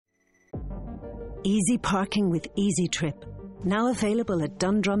Easy parking with Easy Trip, now available at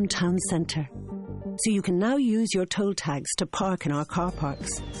Dundrum Town Centre. So you can now use your toll tags to park in our car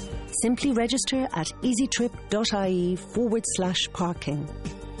parks. Simply register at easytrip.ie/parking.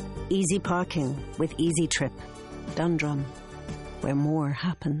 Easy parking with Easy Trip. Dundrum, where more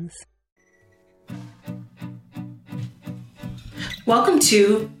happens. Welcome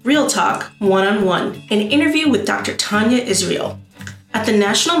to Real Talk One-on-One, an interview with Dr. Tanya Israel. At the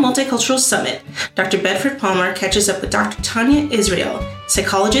National Multicultural Summit, Dr. Bedford Palmer catches up with Dr. Tanya Israel,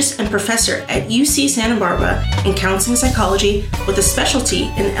 psychologist and professor at UC Santa Barbara in counseling psychology with a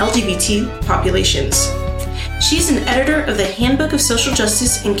specialty in LGBT populations. She's an editor of the Handbook of Social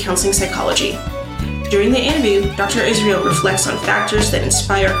Justice in Counseling Psychology. During the interview, Dr. Israel reflects on factors that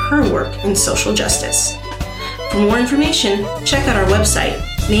inspire her work in social justice. For more information, check out our website,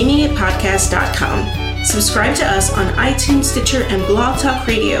 namingitpodcast.com. Subscribe to us on iTunes, Stitcher, and Blog Talk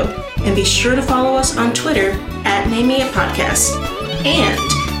Radio, and be sure to follow us on Twitter at namingitpodcast. And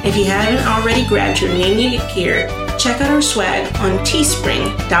if you haven't already grabbed your Naming It gear, check out our swag on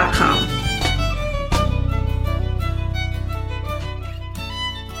teespring.com.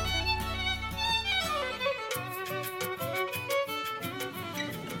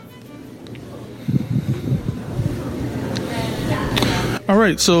 All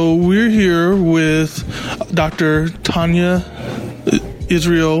right, so we're here with Dr. Tanya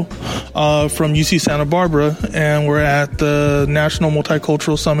Israel from UC Santa Barbara, and we're at the National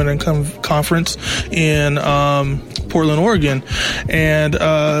Multicultural Summit and Conference in Portland, Oregon. And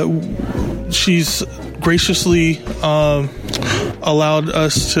she's graciously allowed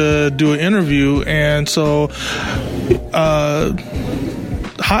us to do an interview. And so,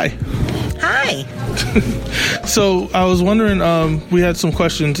 hi. Hi. So I was wondering, we had some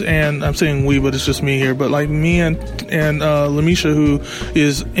questions, and I'm saying we, but it's just me here. But like me and Lamisha, who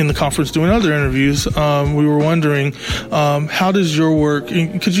is in the conference doing other interviews, we were wondering, how does your work?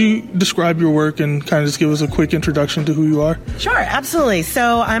 Could you describe your work and kind of just give us a quick introduction to who you are? Sure, absolutely.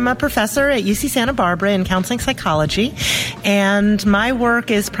 So I'm a professor at UC Santa Barbara in counseling psychology, and my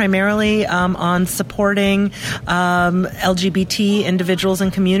work is primarily on supporting LGBT individuals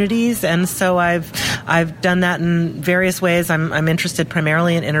and communities. And so I've done that in various ways. I'm interested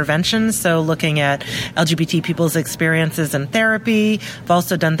primarily in interventions, so looking at LGBT people's experiences in therapy. I've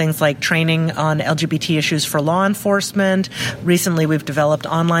also done things like training on LGBT issues for law enforcement. Recently, we've developed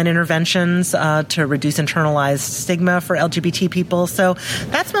online interventions to reduce internalized stigma for LGBT people. So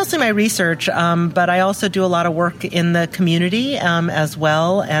that's mostly my research, but I also do a lot of work in the community as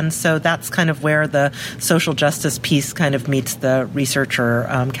well, and so that's kind of where the social justice piece kind of meets the researcher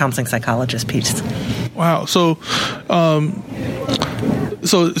counseling psychologist piece. Wow. So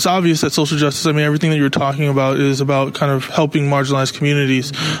it's obvious that social justice, I mean, everything that you're talking about is about kind of helping marginalized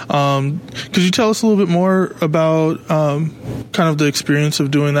communities. Could you tell us a little bit more about kind of the experience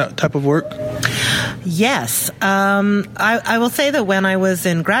of doing that type of work? Yes. I will say that when I was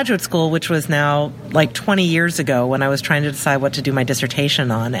in graduate school, which was now like 20 years ago, when I was trying to decide what to do my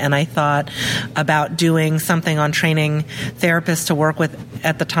dissertation on, and I thought about doing something on training therapists to work with,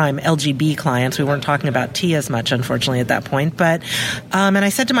 at the time, LGB clients. We weren't talking about T as much, unfortunately, at that point. But and I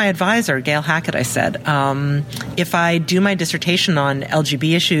said to my advisor, Gail Hackett, I said, if I do my dissertation on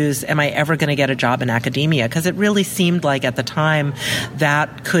LGB issues, am I ever going to get a job in academia? Because it really seemed like at the time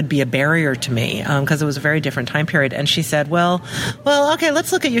that could be a barrier to me, because it was a very different time period. And she said, well, okay,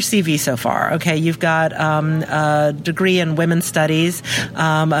 let's look at your CV so far. Okay, you've got a degree in women's studies,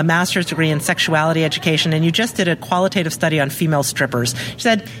 a master's degree in sexuality education, and you just did a qualitative study on female strippers. She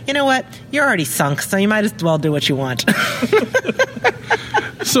said, you know what, you're already sunk, so you might as well do what you want.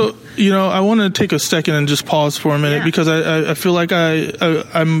 So, I want to take a second and just pause for a minute, because I feel like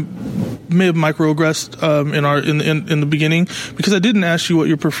I may have microaggressed in the beginning, because I didn't ask you what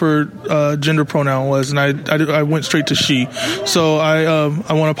your preferred gender pronoun was, and I went straight to she. So I want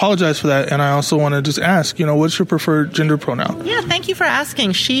to apologize for that, and I also want to just ask, what's your preferred gender pronoun? Yeah, thank you for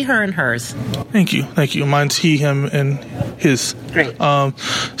asking. She, her, and hers. Thank you. Mine's he, him, and his. Great. And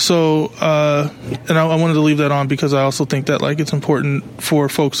I wanted to leave that on because I also think that it's important for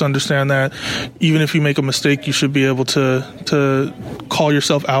folks to understand that even if you make a mistake, you should be able to call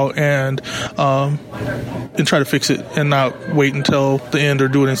yourself out and try to fix it and not wait until the end or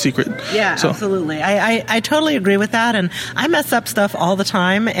do it in secret. Yeah, absolutely. I totally agree with that, and I mess up stuff all the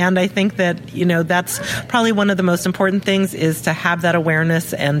time, and I think that that's probably one of the most important things is to have that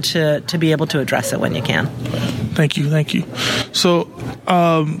awareness and to be able to address it when you can. Thank you. So,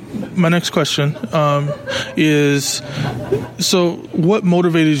 my next question is, so what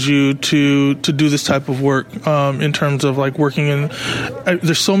motivated you to do this type of work in terms of like working in,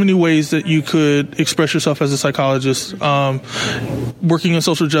 there's so many ways that you could express yourself as a psychologist. Working in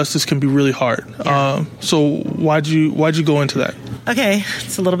social justice can be really hard. So why'd you go into that? Okay,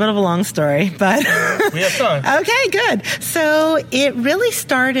 it's a little bit of a long story, but we have time. Okay, good. So it really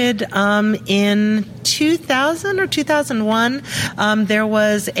started in 2000 or 2001. There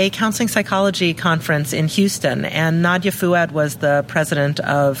was a counseling psychology conference in Houston, and Nadia Fouad was the president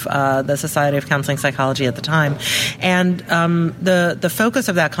of the Society of Counseling Psychology at the time. And the focus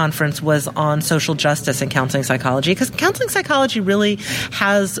of that conference was on social justice and counseling psychology, because counseling psychology really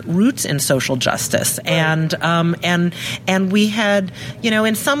has roots in social justice. Right. And we had,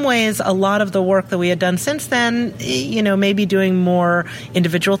 in some ways, a lot of the work that we had done since then, maybe doing more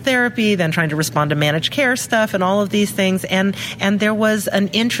individual therapy, then trying to respond to managed care stuff and all of these things. And there was an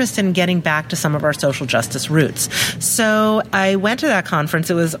interest in getting back to some of our social justice roots. So I went to that conference.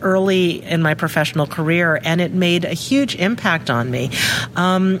 It was early in my professional career, and it made a huge impact on me.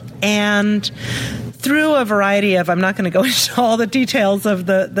 And through a variety of, I'm not going to go into all the details of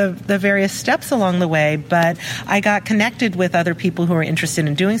the various steps along the way, but I got connected with other people who were interested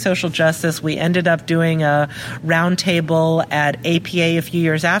in doing social justice. We ended up doing a roundtable at APA a few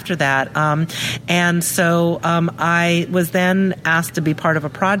years after that. And so I was then asked to be part of a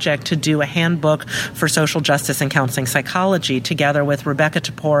project to do a handbook for social justice and counseling psychology, together with Rebecca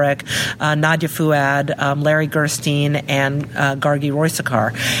Toporek, Nadia Fouad, Larry Gerstein, and Gargi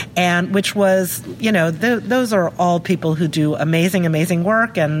Roysakar, and which was, those are all people who do amazing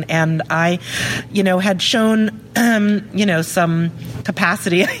work, and I, had shown some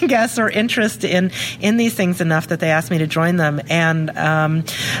capacity, I guess, or interest in these things enough that they asked me to join them. And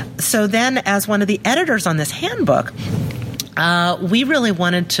so then, as one of the editors on this handbook, we really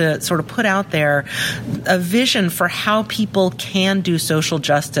wanted to sort of put out there a vision for how people can do social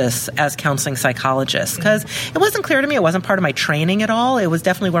justice as counseling psychologists, because it wasn't clear to me. It wasn't part of my training at all. It was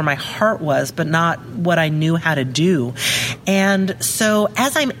definitely where my heart was, but not what I knew how to do. And so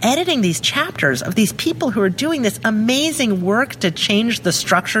as I'm editing these chapters of these people who are doing this amazing work to change the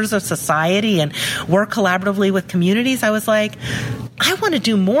structures of society and work collaboratively with communities, I was like, I want to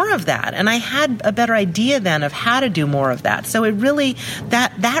do more of that. And I had a better idea then of how to do more of that. So it really,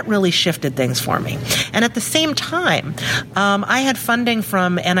 that really shifted things for me. And at the same time, I had funding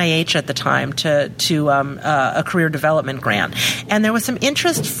from NIH at the time to a career development grant. And there was some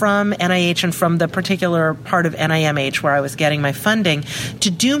interest from NIH and from the particular part of NIMH where I was getting my funding to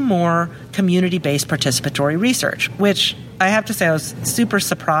do more community-based participatory research, which I have to say I was super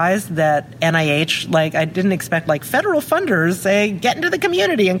surprised that NIH, I didn't expect federal funders say, get into the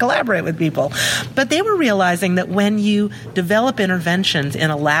community and collaborate with people. But they were realizing that when you develop interventions in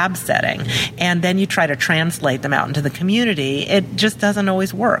a lab setting and then you try to translate them out into the community, it just doesn't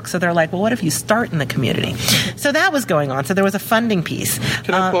always work. So they're like, well, what if you start in the community? So that was going on. So there was a funding piece.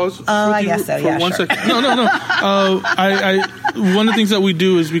 Can I pause? I guess so, yeah, one sure. second. No. One of the things that we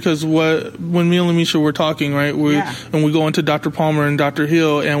do is because when me and Lamisha were talking, right, and we go into Dr. Palmer and Dr.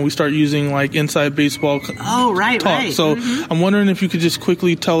 Hill, and we start using Inside Baseball talk. Right. So I'm wondering if you could just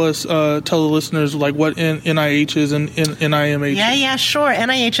quickly tell the listeners what NIH is and NIMH. Yeah, sure.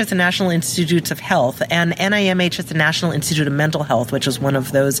 NIH is the National Institutes of Health, and NIMH is the National Institute of Mental Health, which is one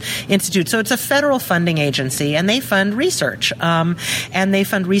of those institutes. So it's a federal funding agency, and they fund research, and they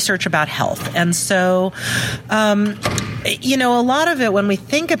fund research about health. And so, a lot of it, when we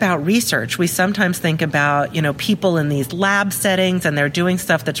think about research, we sometimes think about, people in these lab settings, and they're doing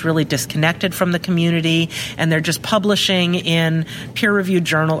stuff that's really disconnected from the community, and they're just publishing in peer-reviewed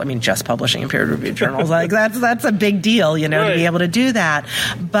journals. I mean, just publishing in peer-reviewed journals, that's a big deal, to be able to do that.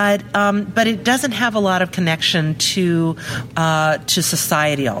 But it doesn't have a lot of connection to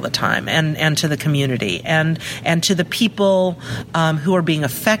society all the time, and to the community, and to the people who are being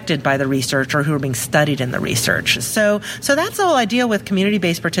affected by the research or who are being studied in the research. So that's the whole idea with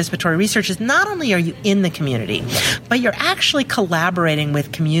community-based participatory research, is not only are you in the community, but you're actually collaborating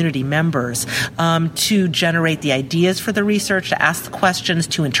with community members to generate the ideas for the research, to ask the questions,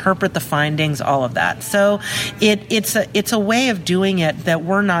 to interpret the findings, all of that. So it's a way of doing it that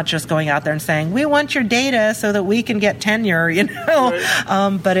we're not just going out there and saying, we want your data so that we can get tenure,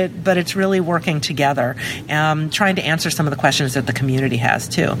 right. But it's really working together, trying to answer some of the questions that the community has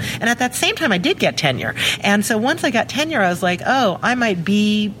too. And at that same time, I did get tenure. And so once I got tenure, tenure, I was like, oh, I might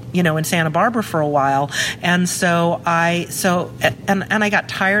be, in Santa Barbara for a while. And so I got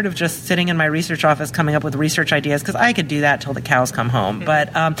tired of just sitting in my research office coming up with research ideas, because I could do that till the cows come home.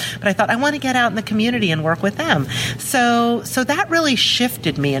 But I thought I want to get out in the community and work with them. So that really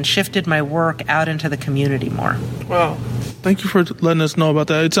shifted me and shifted my work out into the community more. Wow. Thank you for letting us know about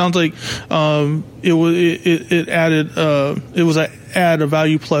that. It sounds like it was a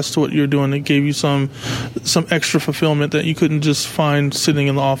value plus to what you're doing. It gave you some extra fulfillment that you couldn't just find sitting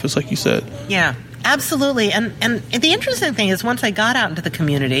in the office, like you said. Yeah. Absolutely. And the interesting thing is, once I got out into the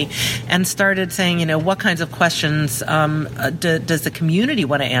community and started saying, what kinds of questions does the community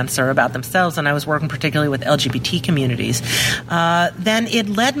want to answer about themselves, and I was working particularly with LGBT communities, then it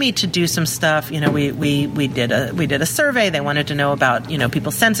led me to do some stuff. We did a survey. They wanted to know about,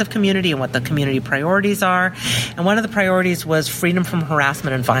 people's sense of community and what the community priorities are. And one of the priorities was freedom from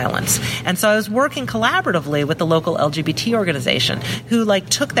harassment and violence. And so I was working collaboratively with the local LGBT organization, who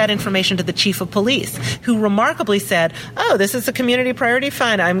took that information to the chief of police, who remarkably said, oh, this is a community priority,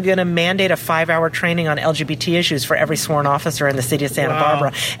 fine. I'm going to mandate a 5-hour training on LGBT issues for every sworn officer in the city of Santa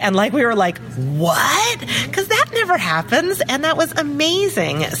Barbara. And we were like, what? Because that never happens. And that was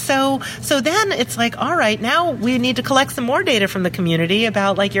amazing. So then it's all right, now we need to collect some more data from the community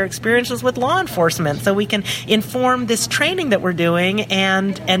about your experiences with law enforcement, so we can inform this training that we're doing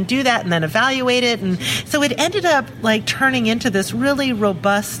and do that and then evaluate it. And so it ended up turning into this really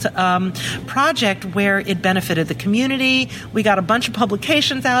robust project where it benefited the community. We got a bunch of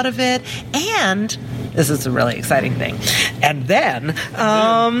publications out of it, and this is a really exciting thing. And then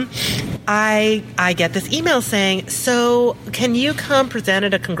I get this email saying, so can you come present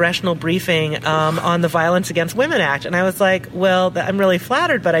at a congressional briefing on the Violence Against Women Act? And I was like, well, I'm really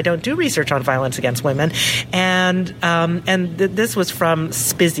flattered, but I don't do research on violence against women. And this was from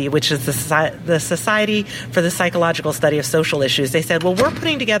SPSY, which is the Society for the Psychological Study of Social Issues. They said, well, we're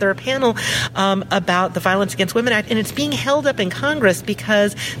putting together a panel about the Violence Against Women Act, and it's being held up in Congress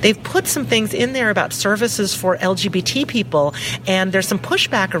because they've put some things in there about services for LGBT people, and there's some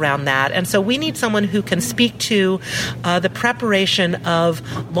pushback around that. And so we need someone who can speak to the preparation of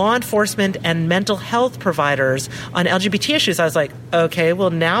law enforcement and mental health providers on LGBT issues. I was like, okay,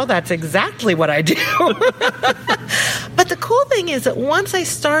 well, now that's exactly what I do. But the cool thing is that once I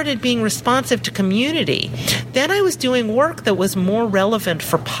started being responsive to community, then I was doing work that was more relevant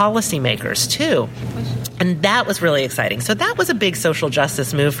for policymakers too. And that was really exciting. So that was a big social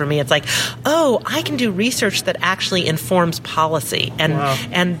justice move for me. It's I can do research that actually informs policy.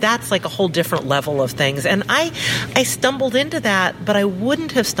 And that's a whole different level of things. And I stumbled into that, but I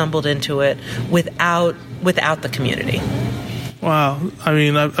wouldn't have stumbled into it without the community. Wow. I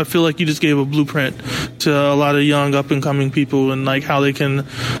mean, I feel like you just gave a blueprint to a lot of young up-and-coming people, and how they can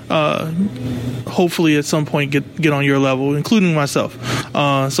hopefully at some point get on your level, including myself.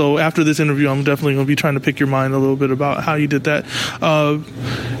 So after this interview, I'm definitely going to be trying to pick your mind a little bit about how you did that.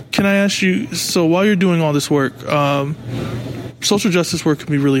 Can I ask you, so while you're doing all this work, social justice work can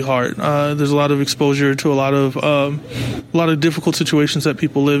be really hard. There's a lot of exposure to a lot of difficult situations that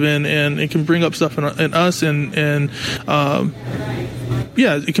people live in, and it can bring up stuff in us, and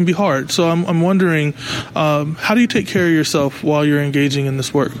it can be hard. So I'm wondering, how do you take care of yourself while you're engaging in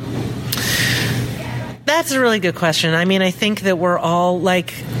this work? That's a really good question. I mean, I think that we're all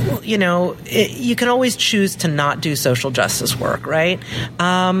you can always choose to not do social justice work, right?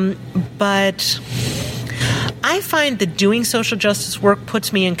 But I find that doing social justice work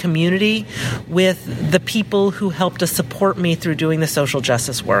puts me in community with the people who help to support me through doing the social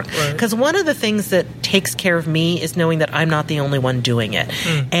justice work. Because one of the things that takes care of me is knowing that I'm not the only one doing it.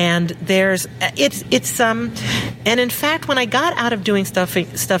 And and in fact, when I got out of doing stuff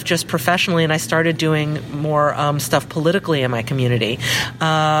just professionally and I started doing more stuff politically in my community,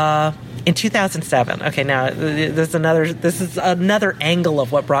 in 2007, okay, now this is another angle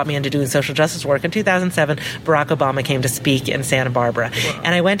of what brought me into doing social justice work. In 2007, Barack Obama came to speak in Santa Barbara,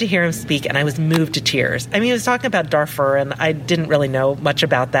 and I went to hear him speak, and I was moved to tears. I mean, he was talking about Darfur, and I didn't really know much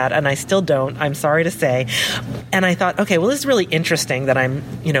about that, and I still don't, I'm sorry to say. And I thought, okay, well, this is really interesting that I'm,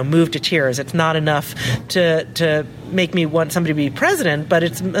 moved to tears. It's not enough to make me want somebody to be president, but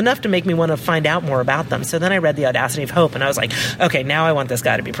it's enough to make me want to find out more about them. So then I read The Audacity of Hope, and I was like, okay, now I want this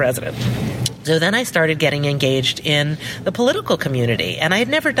guy to be president. So then I started getting engaged in the political community, and I had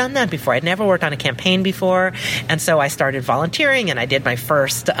never done that before. I'd never worked on a campaign before, and so I started volunteering, and I did my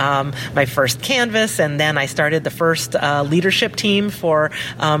first canvass, and then I started the first leadership team for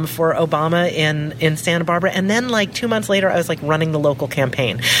Obama in Santa Barbara, and then 2 months later, I was running the local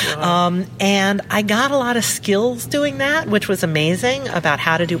campaign. Wow. And I got a lot of skills doing that, which was amazing, about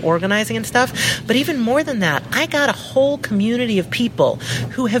how to do organizing and stuff. But even more than that, I got a whole community of people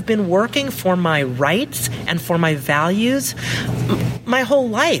who have been working for my rights and for my values my whole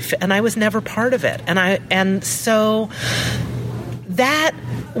life, and I was never part of it. And so that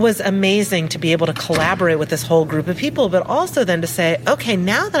was amazing to be able to collaborate with this whole group of people, but also then to say, okay,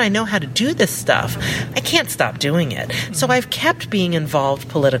 now that I know how to do this stuff, I can't stop doing it. So I've kept being involved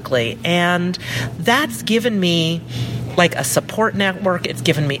politically, and that's given me a support network. It's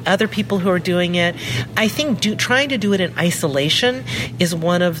given me other people who are doing it. I think trying to do it in isolation is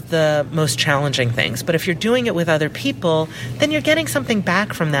one of the most challenging things. But if you're doing it with other people, then you're getting something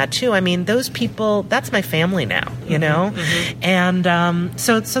back from that too. I mean, those people, that's my family now, you know? Mm-hmm. And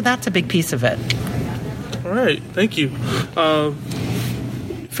so that's a big piece of it. All right. Thank you.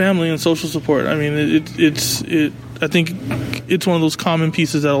 Family and social support. I mean, I think it's one of those common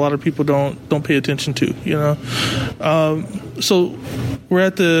pieces that a lot of people don't pay attention to, you know. So we're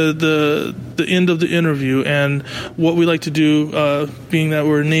at the end of the interview, and what we like to do, being that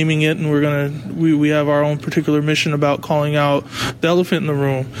we're naming it, and we have our own particular mission about calling out the elephant in the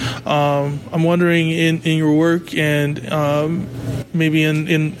room. I'm wondering in your work and maybe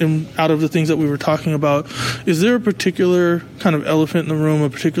in out of the things that we were talking about, is there a particular kind of elephant in the room, a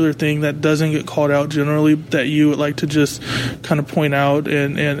particular thing that doesn't get called out generally that you would like to just kind of point out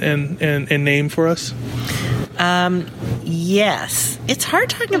and name for us? Yes. It's hard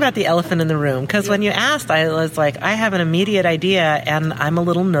talking about the elephant in the room, because when you asked, I was like, I have an immediate idea, and I'm a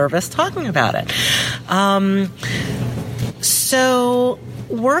little nervous talking about it. So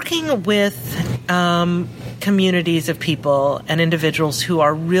working with communities of people and individuals who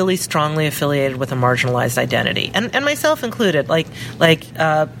are really strongly affiliated with a marginalized identity, and myself included.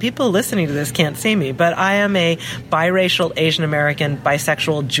 People listening to this can't see me, but I am a biracial Asian American,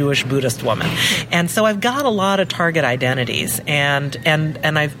 bisexual, Jewish, Buddhist woman, and so I've got a lot of target identities, and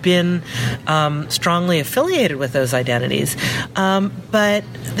I've been strongly affiliated with those identities. But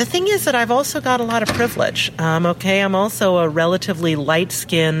the thing is that I've also got a lot of privilege. I'm also a relatively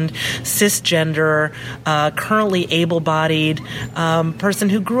light-skinned, cisgender, currently able-bodied person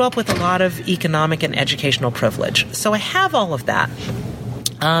who grew up with a lot of economic and educational privilege. So I have all of that.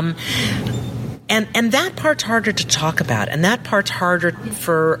 And that part's harder to talk about, and that part's harder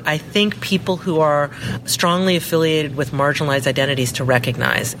for, I think, people who are strongly affiliated with marginalized identities to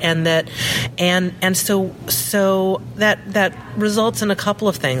recognize, so that results in a couple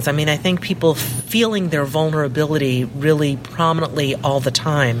of things. I mean, I think people feeling their vulnerability really prominently all the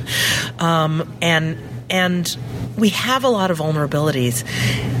time, and we have a lot of vulnerabilities.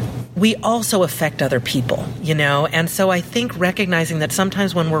 We also affect other people, you know? And so I think recognizing that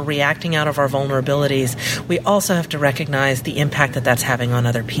sometimes when we're reacting out of our vulnerabilities, we also have to recognize the impact that that's having on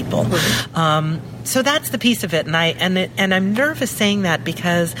other people. So that's the piece of it. And I'm nervous saying that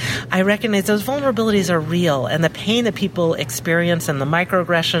because I recognize those vulnerabilities are real, and the pain that people experience and the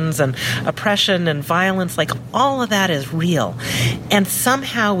microaggressions and oppression and violence, all of that is real. And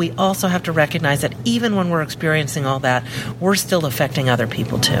somehow we also have to recognize that even when we're experiencing all that, we're still affecting other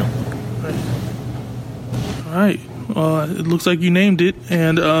people too. All right. It looks like you named it,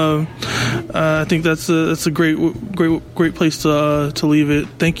 and I think that's a great place to leave it.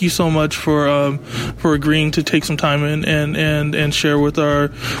 Thank you so much for agreeing to take some time and share with our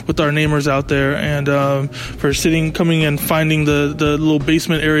namers out there, and for coming and finding the little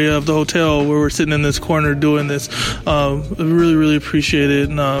basement area of the hotel where we're sitting in this corner doing this. Really, really appreciate it,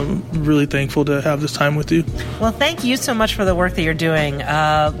 and I'm really thankful to have this time with you. Well, thank you so much for the work that you're doing.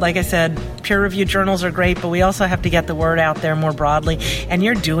 Like I said, peer-reviewed journals are great, but we also have to get the word out there more broadly, and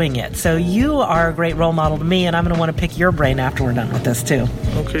you're doing it. So you are a great role model to me, and I'm going to want to pick your brain after we're done with this too.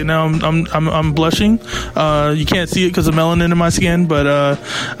 Okay, now I'm blushing. You can't see it because of melanin in my skin, but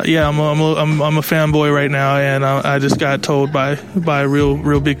yeah, I'm a fanboy right now, and I just got told by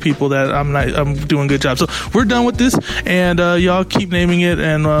real big people that I'm doing a good job. So we're done with this, and y'all keep naming it,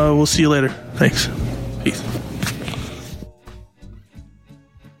 and we'll see you later. Thanks. Peace.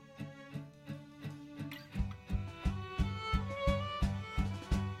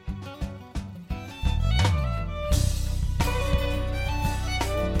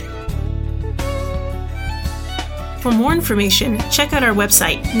 For more information, check out our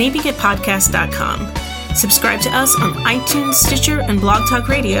website, namingitpodcast.com. Subscribe to us on iTunes, Stitcher, and Blog Talk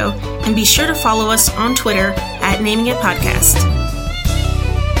Radio, and be sure to follow us on Twitter at Naming It Podcast.